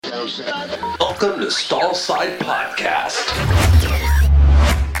Welcome to Stallside Podcast.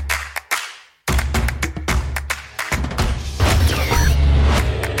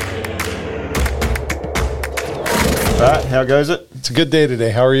 Right, how goes it? It's a good day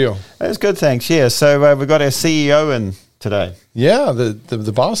today. How are you? It's good, thanks. Yeah, so we've got our CEO in today. Yeah,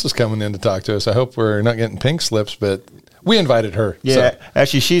 the boss is coming in to talk to us. I hope we're not getting pink slips, but we invited her. Yeah, so.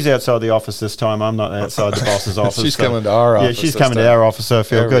 Actually, she's outside the office this time. I'm not outside the boss's office. She's coming to our office. Yeah, she's coming to our office, so I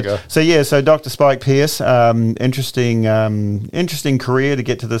feel good. So Dr. Spike Pearce, interesting career to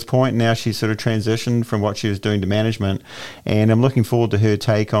get to this point. Now she's sort of transitioned from what she was doing to management, and I'm looking forward to her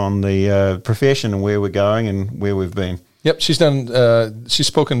take on the profession and where we're going and where we've been. Yep, she's done. She's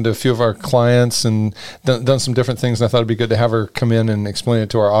spoken to a few of our clients and done some different things, and I thought it'd be good to have her come in and explain it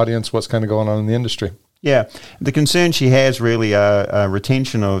to our audience what's kind of going on in the industry. Yeah, the concern she has really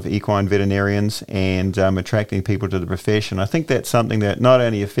retention of equine veterinarians and attracting people to the profession. I think that's something that not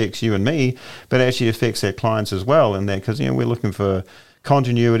only affects you and me, but actually affects our clients as well. And that because we're looking for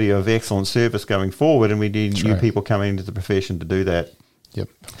continuity of excellent service going forward, and we need new people coming into the profession to do that. Yep.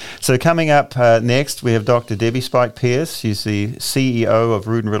 So coming up next, we have Dr. Debbie Spike Pearce. She's the CEO of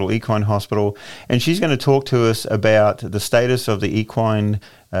Rood and Riddle Equine Hospital, and she's going to talk to us about the status of the equine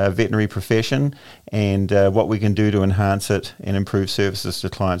veterinary profession and what we can do to enhance it and improve services to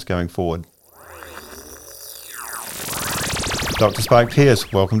clients going forward. Dr. Spike Pearce,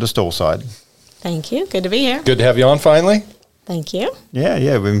 welcome to Stallside. Thank you. Good to be here. Good to have you on finally. Thank you.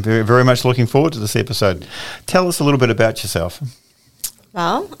 Yeah, we're very, very much looking forward to this episode. Tell us a little bit about yourself.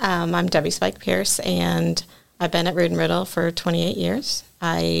 Well, I'm Debbie Spike Pearce, and I've been at Rood and Riddle for 28 years.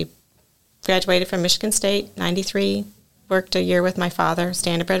 I graduated from Michigan State, 93, worked a year with my father,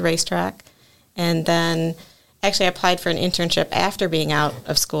 standardbred racetrack, and then actually applied for an internship after being out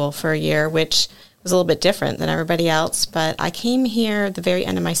of school for a year, which was a little bit different than everybody else. But I came here at the very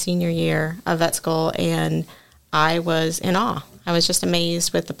end of my senior year of vet school, and I was in awe. I was just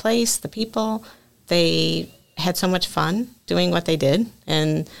amazed with the place, the people. They had so much fun doing what they did,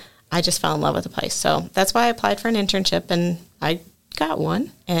 and I just fell in love with the place. So that's why I applied for an internship, and I got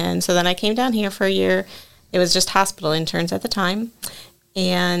one. And so then I came down here for a year. It was just hospital interns at the time.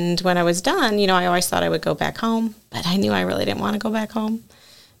 And when I was done, I always thought I would go back home, but I knew I really didn't want to go back home.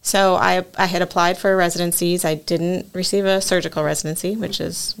 So I had applied for residencies. I didn't receive a surgical residency, which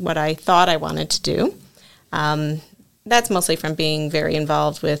is what I thought I wanted to do. That's mostly from being very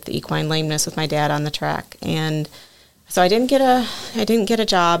involved with equine lameness with my dad on the track. And so I didn't get a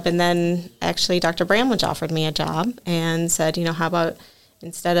job. And then actually Dr. Bramlage offered me a job and said, how about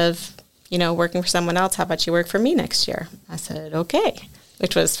instead of, working for someone else, how about you work for me next year? I said, okay,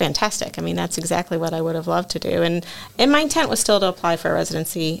 which was fantastic. I mean, that's exactly what I would have loved to do. And my intent was still to apply for a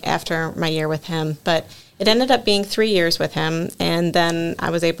residency after my year with him, but it ended up being 3 years with him. And then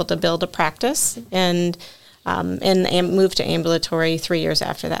I was able to build a practice and moved to ambulatory 3 years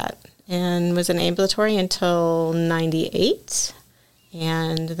after that, and was in ambulatory until 98,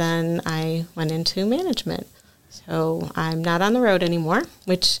 and then I went into management. So I'm not on the road anymore,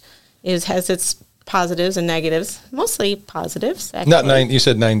 which has its positives and negatives, mostly positives. Actually. You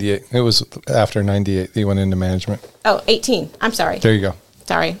said 98. It was after 98 you went into management. Oh, 18. I'm sorry. There you go.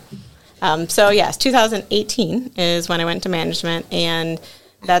 Sorry. So yes, 2018 is when I went to management, and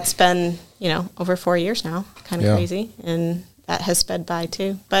that's been, over 4 years now, kind of crazy, and that has sped by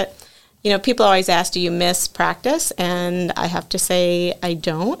too. But, people always ask, do you miss practice? And I have to say I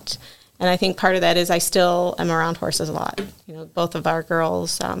don't. And I think part of that is I still am around horses a lot. Both of our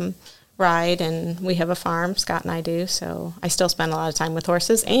girls ride, and we have a farm, Scott and I do, so I still spend a lot of time with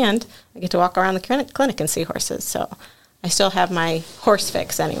horses, and I get to walk around the clinic and see horses. So I still have my horse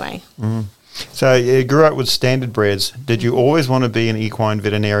fix anyway. Mm. So you grew up with standardbreds. Did you always want to be an equine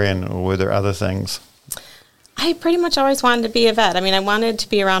veterinarian, or were there other things? I pretty much always wanted to be a vet. I mean, I wanted to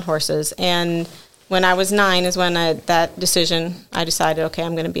be around horses. And when I was 9 is when I decided, okay,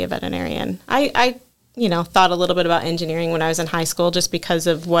 I'm going to be a veterinarian. I thought a little bit about engineering when I was in high school just because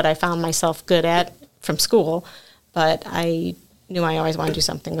of what I found myself good at from school. But I knew I always wanted to do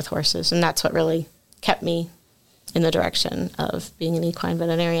something with horses. And that's what really kept me in the direction of being an equine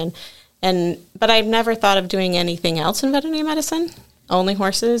veterinarian. But I've never thought of doing anything else in veterinary medicine, only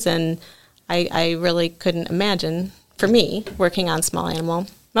horses, and I really couldn't imagine, for me, working on small animal,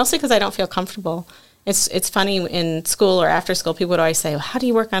 mostly because I don't feel comfortable. It's funny, in school or after school, people would always say, well, how do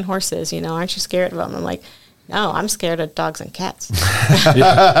you work on horses? Aren't you scared of them? I'm like, no, I'm scared of dogs and cats.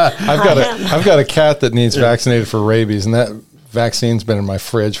 I've got a cat that needs vaccinated for rabies, and that vaccine's been in my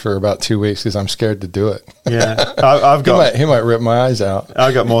fridge for about 2 weeks because I'm scared to do it. Yeah, he might rip my eyes out.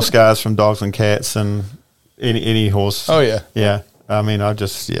 I've got more scars from dogs and cats than any horse. Oh yeah, yeah. I mean,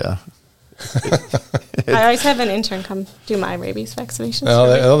 yeah. I always have an intern come do my rabies vaccinations.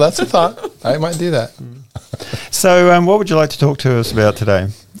 Oh, that's a thought. I might do that. So, what would you like to talk to us about today?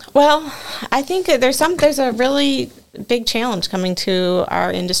 Well, I think there's a really big challenge coming to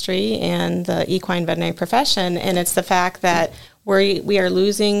our industry and the equine veterinary profession, and it's the fact that we are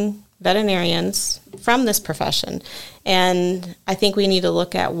losing veterinarians from this profession. And I think we need to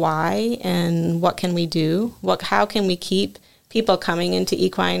look at why and what can we do? How can we keep people coming into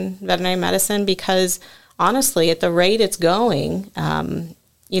equine veterinary medicine? Because honestly, at the rate it's going,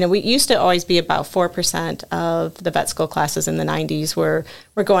 we used to always be about 4% of the vet school classes in the 90s were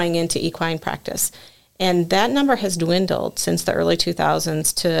going into equine practice. And that number has dwindled since the early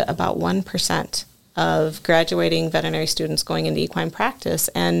 2000s to about 1% of graduating veterinary students going into equine practice.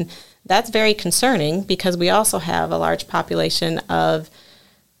 And that's very concerning because we also have a large population of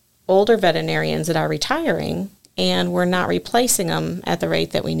older veterinarians that are retiring, and we're not replacing them at the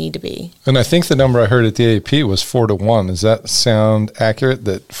rate that we need to be. And I think the number I heard at the AAP was 4-1. Does that sound accurate,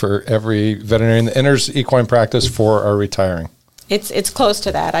 that for every veterinarian that enters equine practice, 4 are retiring? It's close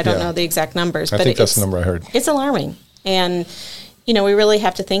to that. I don't know the exact numbers. I think that's the number I heard. It's alarming. And, we really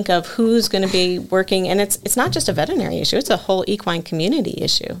have to think of who's going to be working. And it's not just a veterinary issue. It's a whole equine community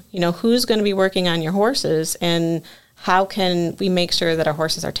issue. Who's going to be working on your horses, and how can we make sure that our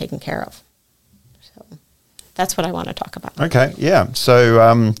horses are taken care of? So that's what I want to talk about. Okay, yeah.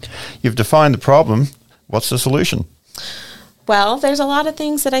 So you've defined the problem. What's the solution? Well, there's a lot of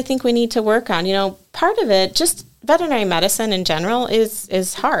things that I think we need to work on. Part of it, just veterinary medicine in general,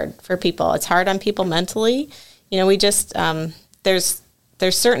 is hard for people. It's hard on people mentally. We just there's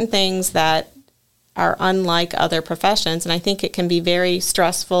certain things that are unlike other professions, and I think it can be very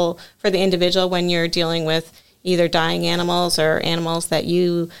stressful for the individual when you're dealing with either dying animals or animals that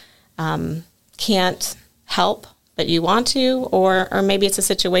you can't help but you want to, or maybe it's a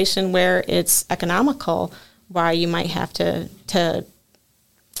situation where it's economical, why you might have to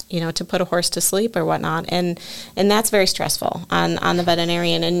put a horse to sleep or whatnot, and that's very stressful on the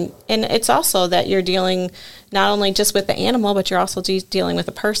veterinarian, and it's also that you're dealing not only just with the animal, but you're also dealing with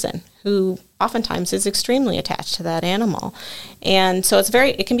a person who oftentimes is extremely attached to that animal, and so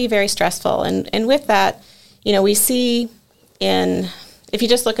it can be very stressful, and with that, we see if you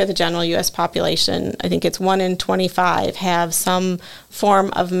just look at the general U.S. population, I think it's 1 in 25 have some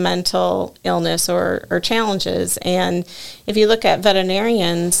form of mental illness or challenges. And if you look at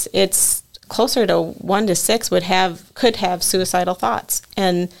veterinarians, it's closer to 1 to 6 could have suicidal thoughts.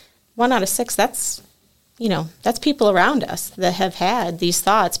 And 1 out of 6, that's people around us that have had these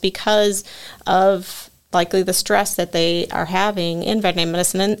thoughts because of likely the stress that they are having in veterinary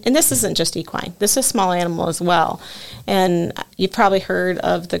medicine. And this isn't just equine. This is small animal as well. And you've probably heard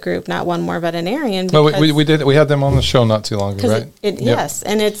of the group Not One More Veterinarian. Well, we did. We had them on the show not too long ago, right? Yes,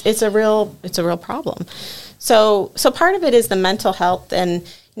 and it's a real problem. So part of it is the mental health, and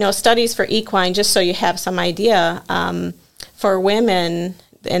studies for equine, just so you have some idea, for women,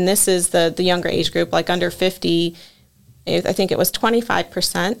 and this is the younger age group, like under 50, I think it was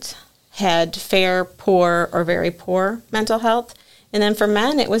 25% had fair, poor, or very poor mental health. And then for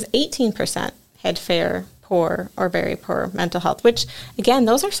men, it was 18% had fair, poor, or very poor mental health, which, again,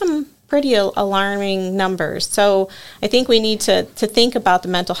 those are some pretty alarming numbers. So I think we need to think about the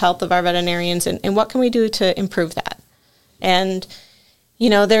mental health of our veterinarians and what can we do to improve that. And,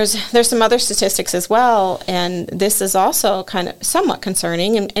 there's some other statistics as well, and this is also kind of somewhat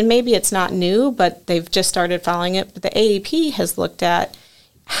concerning, and maybe it's not new, but they've just started following it. But the AAP has looked at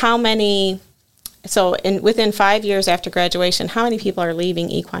how many, within 5 years after graduation, how many people are leaving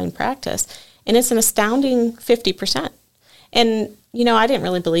equine practice? And it's an astounding 50%. And, I didn't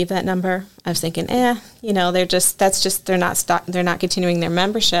really believe that number. I was thinking, they're not continuing their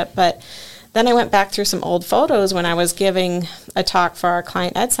membership. But then I went back through some old photos when I was giving a talk for our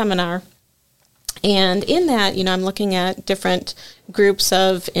client ed seminar. And in that, I'm looking at different groups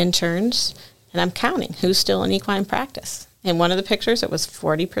of interns, and I'm counting who's still in equine practice. In one of the pictures, it was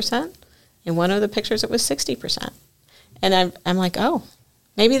 40%. In one of the pictures, it was 60%. And I'm like, oh,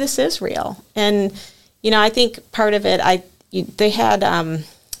 maybe this is real. And, I think part of it, they had,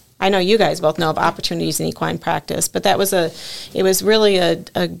 I know you guys both know of opportunities in equine practice, but it was really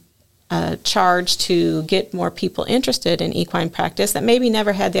a charge to get more people interested in equine practice that maybe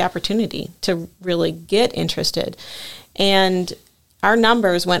never had the opportunity to really get interested. And our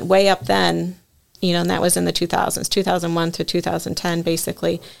numbers went way up then, and that was in the 2000s, 2001 to 2010,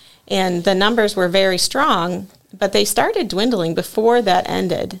 basically. And the numbers were very strong, but they started dwindling before that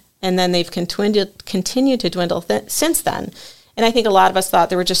ended. And then they've continued to dwindle since then. And I think a lot of us thought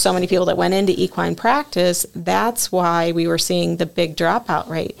there were just so many people that went into equine practice. That's why we were seeing the big dropout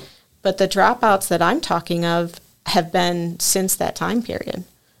rate. But the dropouts that I'm talking of have been since that time period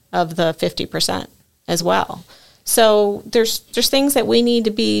of the 50% as well. So there's things that we need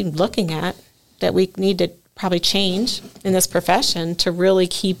to be looking at, that we need to probably change in this profession to really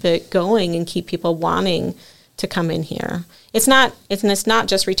keep it going and keep people wanting to come in here. It's not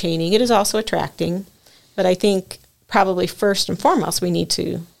just retaining, it is also attracting. But I think probably first and foremost, we need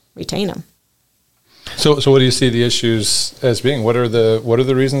to retain them. So what do you see the issues as being? What are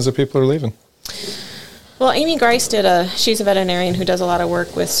the reasons that people are leaving? Well, Amy Grice she's a veterinarian who does a lot of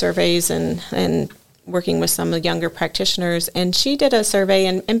work with surveys and working with some of the younger practitioners. And she did a survey,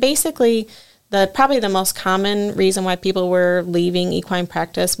 and basically probably the most common reason why people were leaving equine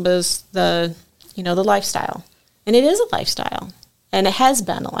practice was the lifestyle. And it is a lifestyle. And it has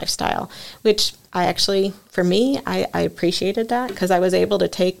been a lifestyle, which I actually, for me, I appreciated that, because I was able to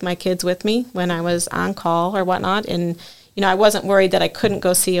take my kids with me when I was on call or whatnot. And, I wasn't worried that I couldn't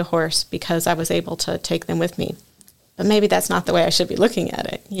go see a horse because I was able to take them with me. But maybe that's not the way I should be looking at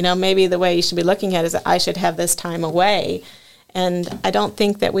it. Maybe the way you should be looking at it is that I should have this time away. And I don't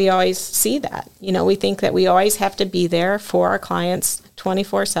think that we always see that. We think that we always have to be there for our clients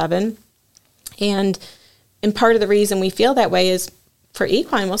 24/7. And part of the reason we feel that way is, for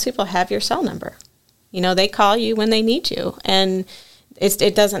equine, most people have your cell number. They call you when they need you. And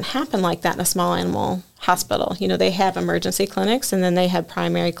it doesn't happen like that in a small animal hospital. They have emergency clinics, and then they have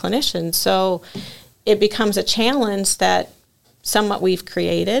primary clinicians. So it becomes a challenge that somewhat we've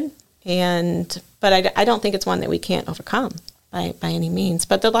created. But I don't think it's one that we can't overcome by any means.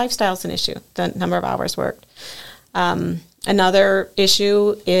 But the lifestyle's an issue, the number of hours worked. Another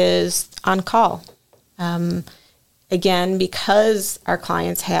issue is on call. Again, because our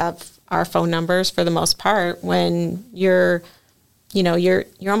clients have our phone numbers for the most part, when you're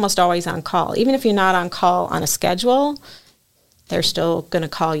almost always on call. Even if you're not on call on a schedule, they're still going to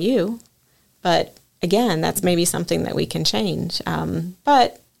call you. But again, that's maybe something that we can change.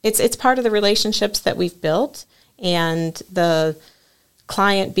 But it's part of the relationships that we've built, and the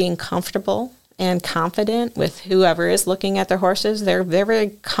client being comfortable and confident with whoever is looking at their horses. They're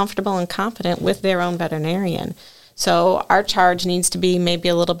very comfortable and confident with their own veterinarian. So our charge needs to be maybe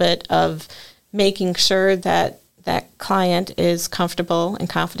a little bit of making sure that that client is comfortable and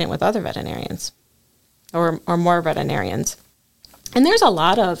confident with other veterinarians or more veterinarians. And there's a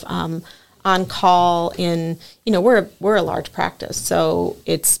lot of on call in, we're a large practice, so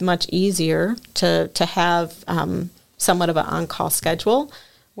it's much easier to have somewhat of an on-call schedule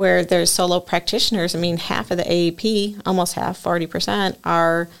where there's solo practitioners. I mean, half of the AAP, almost half, 40%,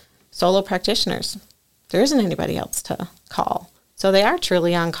 are solo practitioners. There isn't anybody else to call. So they are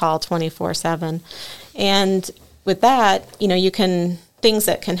truly on call 24/7. And with that, things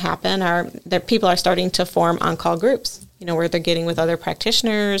that can happen are that people are starting to form on-call groups, where they're getting with other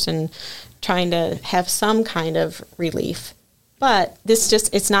practitioners and trying to have some kind of relief. But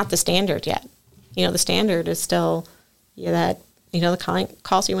it's not the standard yet. The standard is still that, the client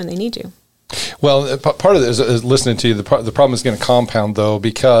calls you when they need you. Well, part of it is listening to you. The problem is going to compound, though,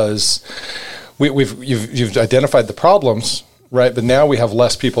 because you've identified the problems, right? But now we have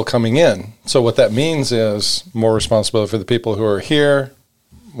less people coming in. So what that means is more responsibility for the people who are here,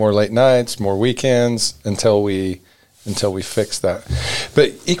 more late nights, more weekends until we fix that.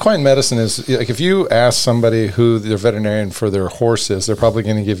 But equine medicine is, like, if you ask somebody who their veterinarian for their horse is, they're probably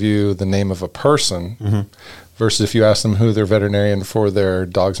going to give you the name of a person. Mm-hmm. Versus if you ask them who their veterinarian for their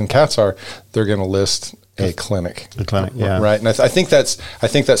dogs and cats are, they're going to list a clinic. The clinic, yeah. Right. And I think that's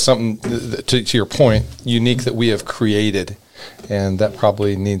something, to your point, unique that we have created. And that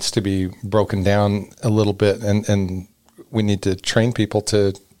probably needs to be broken down a little bit. And we need to train people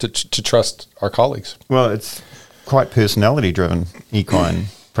to trust our colleagues. Well, it's quite personality-driven, equine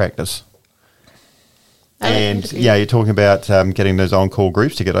practice. And you're talking about getting those on-call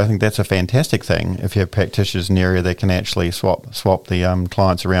groups together. I think that's a fantastic thing. If you have practitioners in the area that can actually swap the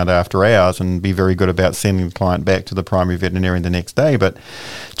clients around after hours and be very good about sending the client back to the primary veterinarian the next day. But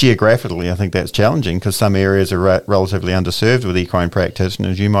geographically, I think that's challenging because some areas are relatively underserved with equine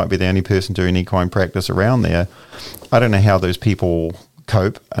practitioners. You might be the only person doing equine practice around there. I don't know how those people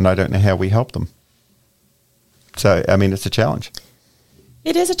cope, and I don't know how we help them. So, it's a challenge.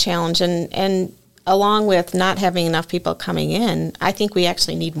 It is a challenge, and along with not having enough people coming in, I think we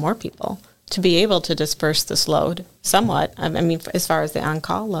actually need more people to be able to disperse this load somewhat. As far as the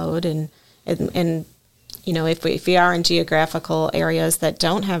on-call load, and if we are in geographical areas that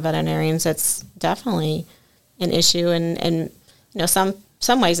don't have veterinarians, that's definitely an issue. And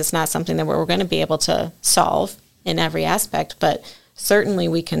some ways it's not something that we're going to be able to solve in every aspect, but certainly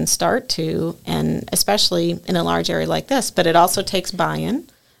we can start to, and especially in a large area like this, but it also takes buy-in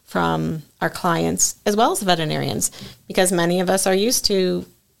from our clients as well as the veterinarians, because many of us are used to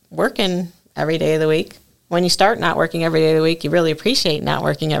working every day of the week. When you start not working every day of the week, you really appreciate not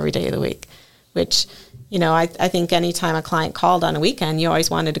working every day of the week, which, I think anytime a client called on a weekend, you always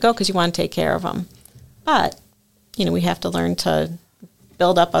wanted to go because you want to take care of them. But, we have to learn to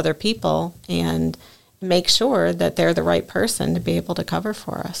build up other people and make sure that they're the right person to be able to cover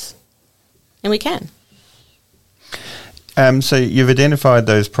for us. And we can. So you've identified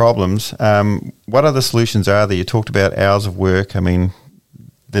those problems. What other solutions are there? You talked about hours of work. I mean,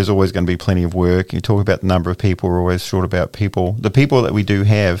 there's always going to be plenty of work. You talk about the number of people. We're always short about people. The people that we do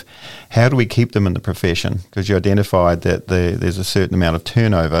have, how do we keep them in the profession? Because you identified that there's a certain amount of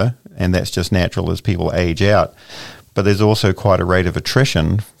turnover, and that's just natural as people age out. But there's also quite a rate of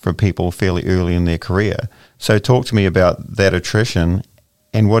attrition from people fairly early in their career. So talk to me about that attrition,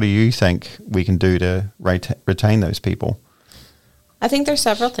 and what do you think we can do to retain those people? I think there's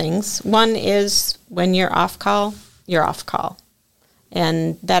several things. One is when you're off call, you're off call.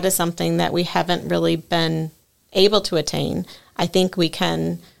 And that is something that we haven't really been able to attain. I think we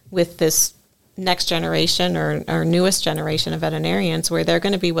can with this next generation or newest generation of veterinarians, where they're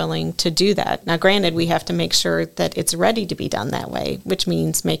going to be willing to do that. Now, granted, we have to make sure that it's ready to be done that way, which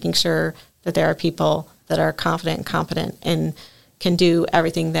means making sure that there are people that are confident and competent and can do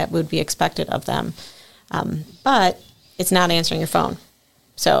everything that would be expected of them. But it's not answering your phone.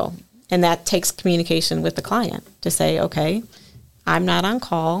 So, and that takes communication with the client to say, okay, I'm not on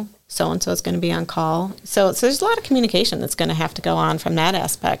call, so-and-so is going to be on call. So there's a lot of communication that's going to have to go on from that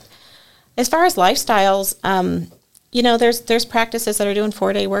aspect. As far as lifestyles, there's practices that are doing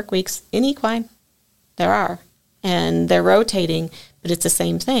 4-day work weeks in equine. There are. And they're rotating, but it's the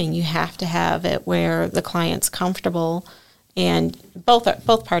same thing. You have to have it where the client's comfortable and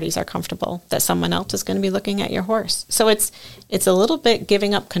both parties are comfortable that someone else is going to be looking at your horse. So it's a little bit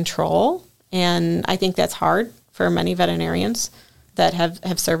giving up control, and I think that's hard for many veterinarians that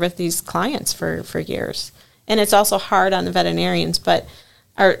have served with these clients for years. And it's also hard on the veterinarians,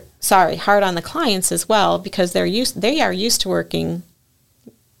 hard on the clients as well, because they are used to working,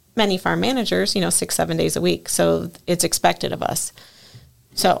 many farm managers, 6-7 days a week. So it's expected of us.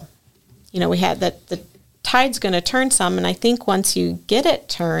 So, we had that the tide's going to turn some, and I think once you get it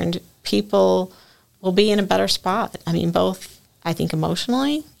turned, people will be in a better spot. I mean, both, I think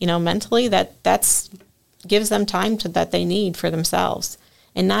emotionally, mentally, that's gives them time that they need for themselves,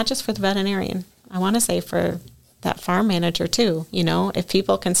 and not just for the veterinarian. I want to say for that farm manager too. If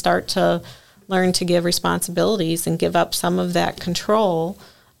people can start to learn to give responsibilities and give up some of that control,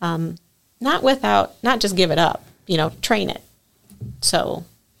 not just give it up, train it so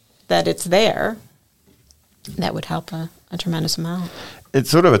that it's there, that would help a tremendous amount. It's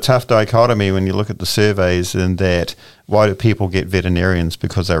sort of a tough dichotomy when you look at the surveys, in that why do people get veterinarians?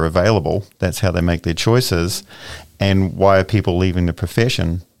 Because they're available. That's how they make their choices. And why are people leaving the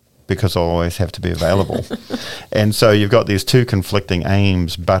profession? Because they always have to be available. And so you've got these two conflicting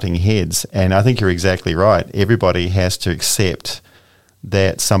aims butting heads. And I think you're exactly right. Everybody has to accept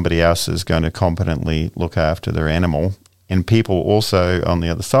that somebody else is going to competently look after their animal. And people also, on the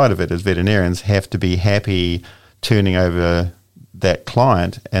other side of it, as veterinarians, have to be happy turning over that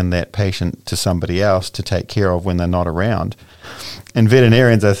client and that patient to somebody else to take care of when they're not around. And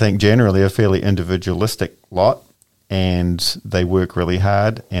veterinarians, I think, generally are a fairly individualistic lot, and they work really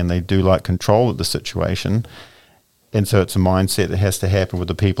hard, and they do like control of the situation. And so it's a mindset that has to happen with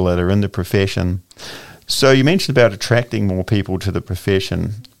the people that are in the profession. So you mentioned about attracting more people to the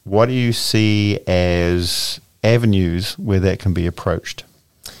profession. What do you see as avenues where that can be approached?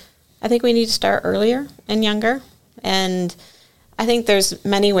 I think we need to start earlier and younger. And I think there's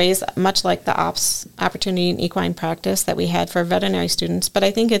many ways, much like the ops opportunity in equine practice that we had for veterinary students, but I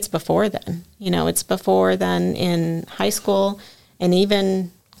think it's before then. It's before then in high school and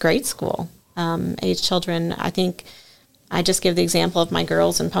even grade school age children. I think I just give the example of my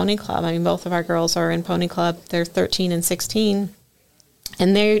girls in Pony Club. I mean, both of our girls are in Pony Club. They're 13 and 16,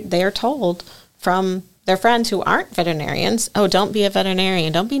 and they are told from their friends who aren't veterinarians, oh, don't be a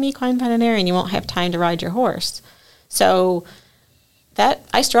veterinarian. Don't be an equine veterinarian. You won't have time to ride your horse. So that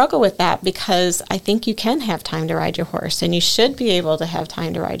I struggle with that, because I think you can have time to ride your horse, and you should be able to have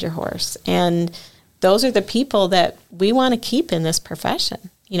time to ride your horse. And those are the people that we want to keep in this profession.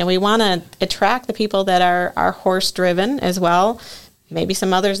 We want to attract the people that are horse-driven as well, maybe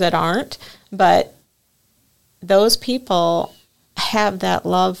some others that aren't, but those people have that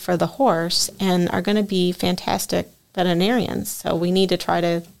love for the horse and are going to be fantastic veterinarians. So we need to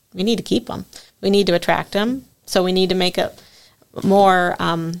keep them. We need to attract them So we need to make it more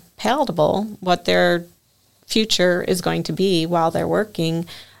palatable what their future is going to be while they're working.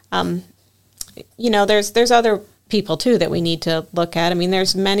 There's other people too that we need to look at. I mean,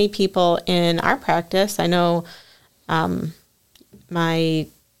 there's many people in our practice. I know my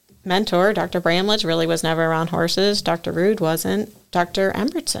mentor, Dr. Bramlage, really was never around horses. Dr. Rude wasn't. Dr.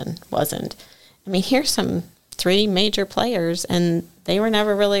 Embertson wasn't. I mean, here's some 3 major players, and they were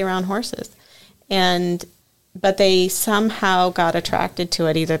never really around horses. But they somehow got attracted to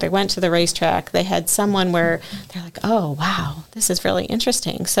it. Either they went to the racetrack, they had someone where they're like, oh, wow, this is really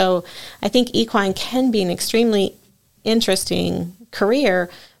interesting. So I think equine can be an extremely interesting career,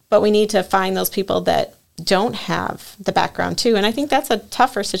 but we need to find those people that don't have the background too. And I think that's a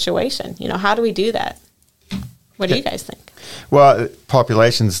tougher situation. How do we do that? What do you guys think? Well,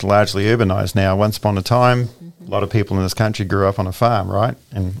 population's largely urbanized now. Once upon a time, a lot of people in this country grew up on a farm, right?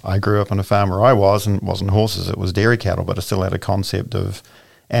 And I grew up on a farm where I was, and it wasn't horses, it was dairy cattle, but I still had a concept of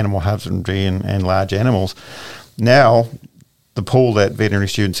animal husbandry and large animals. Now, the pool that veterinary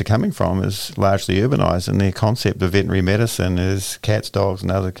students are coming from is largely urbanized, and their concept of veterinary medicine is cats, dogs, and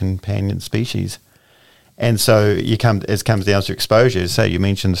other companion species. And so it comes down to exposure. So you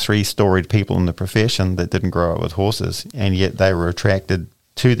mentioned 3 storied people in the profession that didn't grow up with horses, and yet they were attracted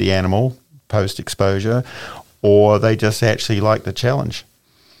to the animal post-exposure, or they just actually like the challenge.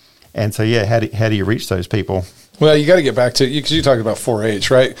 And so, how do you reach those people? Well, you got to get back to, because you talked about 4-H,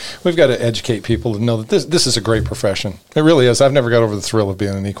 right? We've got to educate people to know that this is a great profession. It really is. I've never got over the thrill of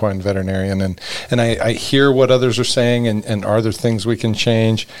being an equine veterinarian, and I hear what others are saying, and are there things we can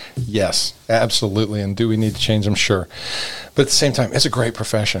change? Yes, absolutely. And do we need to change them? Sure. But at the same time, it's a great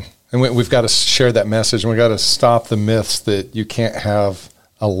profession, and we've got to share that message, and we've got to stop the myths that you can't have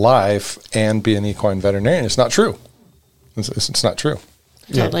a life and be an equine veterinarian. It's not true. It's not true.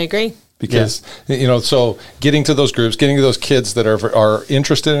 Totally agree. Because, so getting to those groups, getting to those kids that are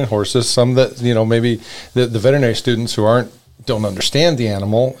interested in horses, some that, maybe the veterinary students who don't understand the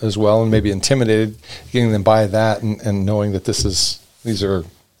animal as well and maybe intimidated, getting them by that and knowing that these are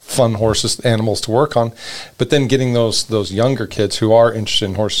fun animals to work on, but then getting those younger kids who are interested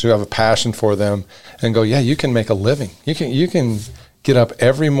in horses, who have a passion for them, and go, yeah, you can make a living. You can get up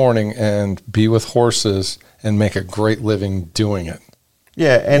every morning and be with horses and make a great living doing it.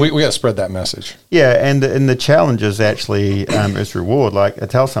 Yeah, and we got to spread that message. Yeah, and the challenge is actually is reward. Like I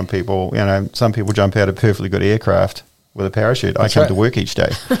tell some people, some people jump out of perfectly good aircraft with a parachute. I come to work each day.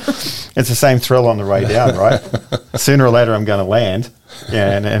 It's the same thrill on the way down, right? Sooner or later, I'm going to land,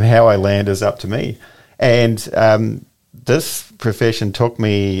 and how I land is up to me. And this profession took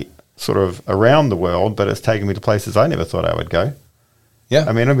me sort of around the world, but it's taken me to places I never thought I would go. Yeah,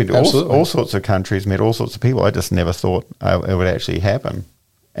 I mean, I've been to all sorts of countries, met all sorts of people. I just never thought it would actually happen.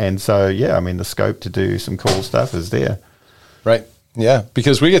 And so, the scope to do some cool stuff is there. Right. Yeah,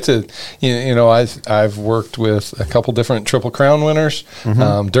 because we get to, I've worked with a couple different Triple Crown winners,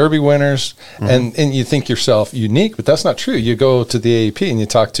 Derby winners, and you think yourself unique, but that's not true. You go to the AAP and you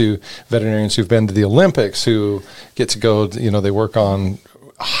talk to veterinarians who've been to the Olympics, who get to go, they work on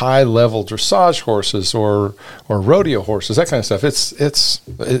high-level dressage horses or rodeo horses, that kind of stuff.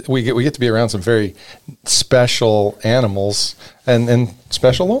 We get to be around some very special animals and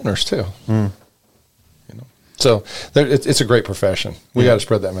special owners too. So it's a great profession. We got to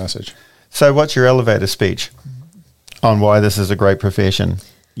spread that message. So what's your elevator speech on why this is a great profession?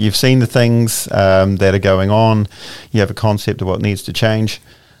 You've seen the things that are going on. You have a concept of what needs to change.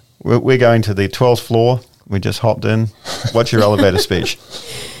 We're going to the 12th floor. We just hopped in. What's your elevator speech?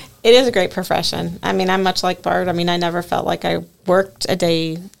 It is a great profession. I mean, I'm much like Bart. I mean, I never felt like I worked a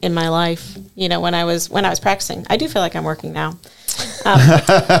day in my life, when I was practicing. I do feel like I'm working now.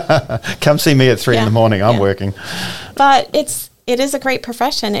 Come see me at 3 in the morning. I'm working. But it is a great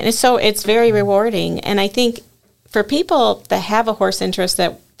profession, and it's very rewarding. And I think for people that have a horse interest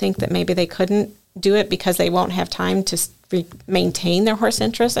that think that maybe they couldn't do it because they won't have time to maintain their horse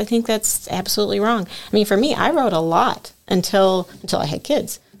interest, I think that's absolutely wrong. I mean, for me, I rode a lot until I had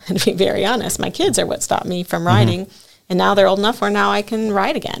kids. And to be very honest, my kids are what stopped me from riding, and now they're old enough where now I can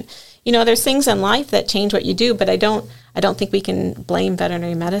ride again. There's things in life that change what you do, but I don't think we can blame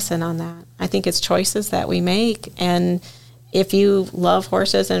veterinary medicine on that. I think it's choices that we make, and if you love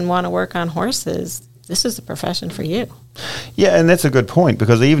horses and want to work on horses, this is a profession for you. Yeah, and that's a good point,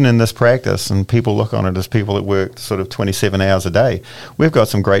 because even in this practice, and people look on it as people that work sort of 27 hours a day, we've got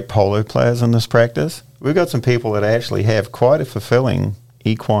some great polo players in this practice. We've got some people that actually have quite a fulfilling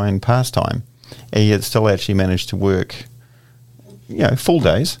equine pastime, and yet still actually manage to work, full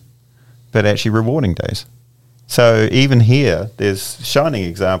days, but actually rewarding days. So even here, there's shining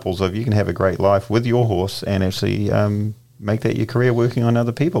examples of you can have a great life with your horse and actually make that your career working on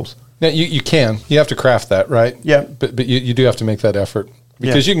other people's. Now, you can. You have to craft that, right? Yeah. But you do have to make that effort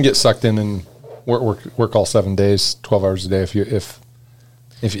because you can get sucked in and work all 7 days, 12 hours a day if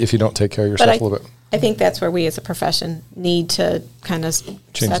you don't take care of yourself a little bit. I think that's where we as a profession need to kind of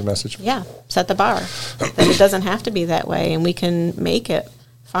Change the message. Yeah, set the bar. That it doesn't have to be that way, and we can make it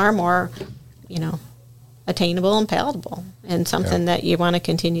far more, attainable and palatable, and something that you want to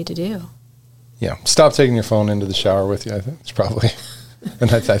continue to do. Yeah, stop taking your phone into the shower with you. I think it's probably,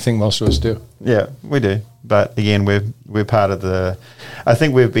 and I think most of us do. Yeah, we do. But again, we're part of I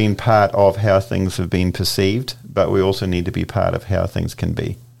think we've been part of how things have been perceived, but we also need to be part of how things can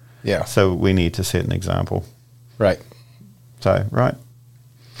be. Yeah. So we need to set an example. Right. So, right.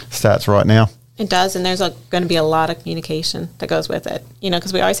 Starts right now. It does, and there's going to be a lot of communication that goes with it.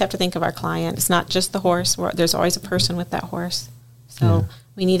 Because we always have to think of our client. It's not just the horse. There's always a person with that horse. So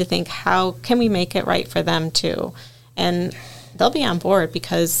we need to think, how can we make it right for them too? And they'll be on board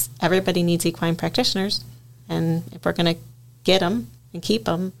because everybody needs equine practitioners. And if we're going to get them and keep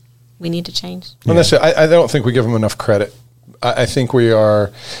them, we need to change. Well, I don't think we give them enough credit. I think we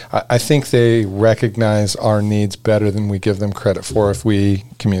are. I think they recognize our needs better than we give them credit for if we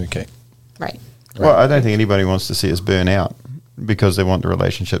communicate. Right. Well, I don't think anybody wants to see us burn out because they want the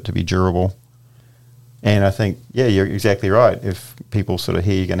relationship to be durable. And I think, you're exactly right. If people sort of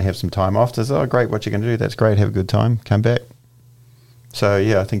hear you're going to have some time off, they say, oh, great, what you're going to do, that's great, have a good time, come back. So,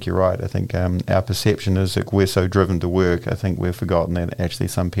 I think you're right. I think our perception is that we're so driven to work, I think we've forgotten that actually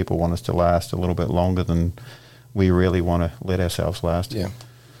some people want us to last a little bit longer than we really want to let ourselves last. Yeah.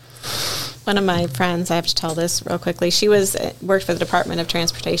 One of my friends, I have to tell this real quickly, she worked for the Department of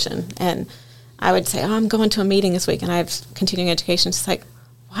Transportation, and I would say, I'm going to a meeting this week, and I have continuing education. She's like,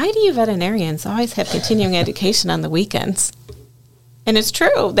 why do you veterinarians always have continuing education on the weekends? And it's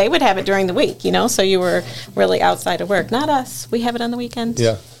true. They would have it during the week, so you were really outside of work. Not us. We have it on the weekends.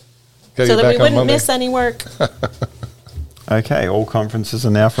 Yeah. So that we wouldn't miss any work. Okay, all conferences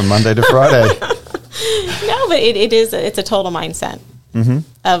are now from Monday to Friday. No, but it's a total mindset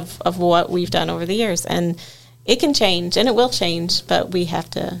of what we've done over the years. And it can change, and it will change, but we have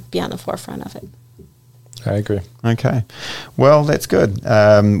to be on the forefront of it. I agree. Okay. Well, that's good.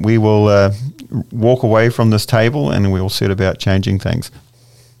 We will walk away from this table and we'll set about changing things.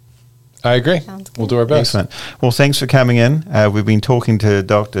 I agree. We'll do our best. Excellent. Well, thanks for coming in. We've been talking to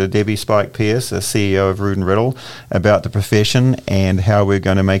Dr. Debbie Spike Pierce, the CEO of Rood & Riddle, about the profession and how we're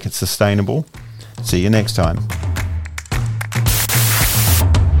going to make it sustainable. See you next time.